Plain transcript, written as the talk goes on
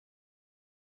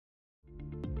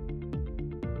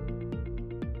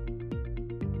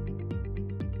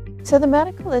So the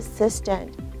medical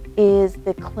assistant is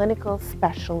the clinical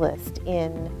specialist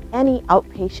in any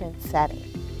outpatient setting.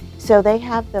 So they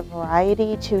have the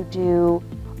variety to do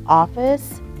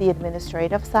office, the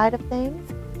administrative side of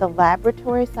things, the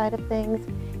laboratory side of things,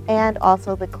 and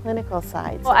also the clinical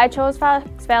side. Well, I chose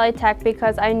Fox Valley Tech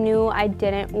because I knew I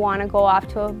didn't want to go off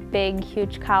to a big,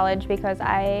 huge college because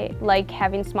I like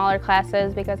having smaller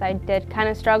classes because I did kind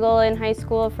of struggle in high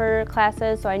school for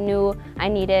classes, so I knew I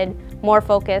needed more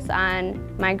focus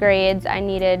on my grades. I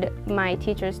needed my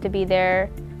teachers to be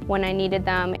there when I needed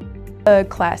them. The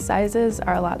class sizes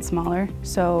are a lot smaller,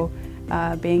 so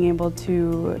being able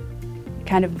to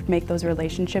kind of make those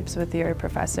relationships with your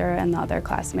professor and the other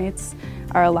classmates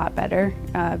are a lot better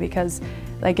because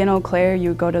like in Eau Claire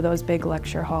you go to those big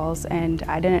lecture halls and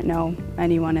I didn't know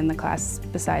anyone in the class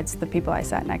besides the people I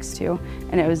sat next to,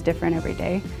 and it was different every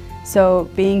day. So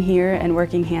being here and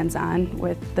working hands-on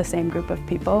with the same group of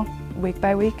people week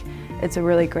by week, it's a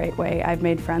really great way. I've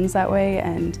made friends that way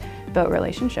and built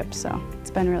relationships, so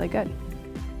it's been really good.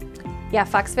 Yeah,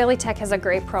 Fox Valley Tech has a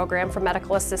great program for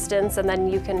medical assistants, and then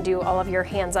you can do all of your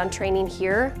hands-on training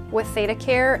here with Theta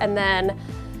Care. And then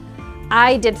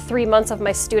I did 3 months of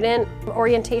my student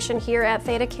orientation here at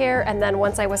Theta Care, and then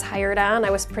once I was hired on, I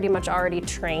was pretty much already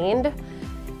trained.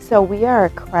 So we are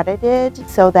accredited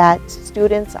so that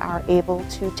students are able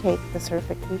to take the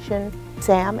certification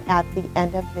exam at the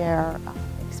end of their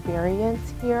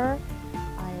experience here.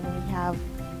 And we have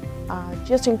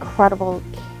just incredible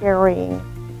caring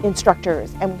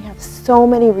instructors, and we have so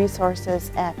many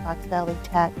resources at Fox Valley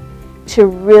Tech to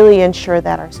really ensure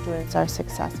that our students are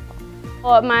successful.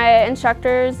 Well, my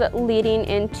instructors leading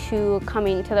into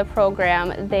coming to the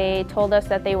program, they told us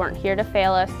that they weren't here to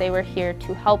fail us, they were here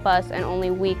to help us, and only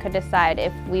we could decide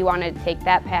if we wanted to take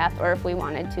that path or if we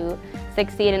wanted to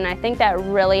succeed. And I think that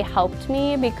really helped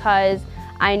me because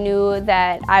I knew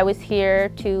that I was here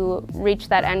to reach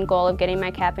that end goal of getting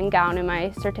my cap and gown and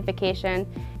my certification.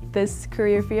 This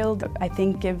career field, I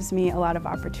think, gives me a lot of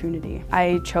opportunity.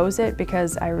 I chose it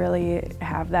because I really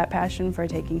have that passion for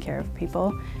taking care of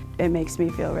people. It makes me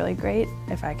feel really great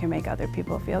if I can make other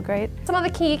people feel great. Some of the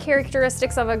key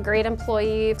characteristics of a great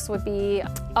employee would be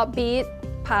upbeat,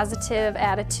 positive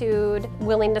attitude,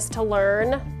 willingness to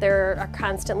learn. There are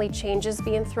constantly changes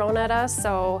being thrown at us,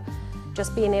 so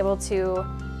just being able to,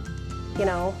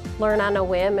 learn on a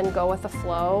whim and go with the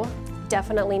flow.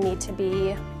 Definitely need to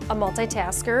be a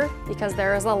multitasker because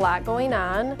there is a lot going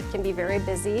on, can be very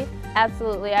busy.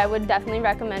 Absolutely, I would definitely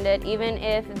recommend it. Even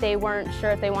if they weren't sure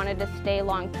if they wanted to stay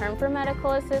long-term for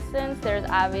medical assistance, there's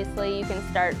obviously, you can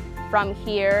start from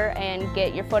here and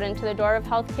get your foot into the door of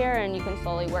healthcare, and you can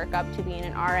slowly work up to being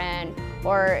an RN.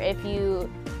 Or if you,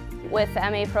 with the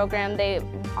MA program, they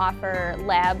offer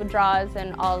lab draws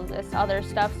and all this other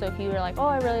stuff. So if you were like, oh,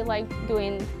 I really like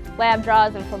doing lab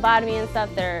draws and phlebotomy and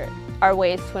stuff, there are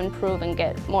ways to improve and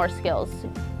get more skills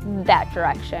that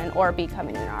direction, or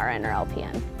becoming an RN or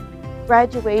LPN.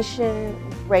 Graduation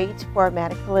rate for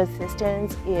medical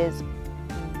assistants is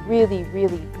really,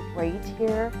 really great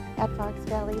here at Fox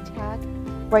Valley Tech.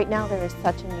 Right now there is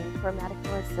such a need for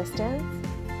medical assistants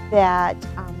that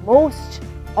most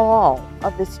all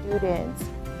of the students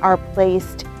are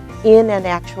placed in an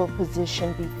actual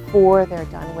position before they're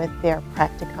done with their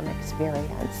practicum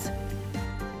experience.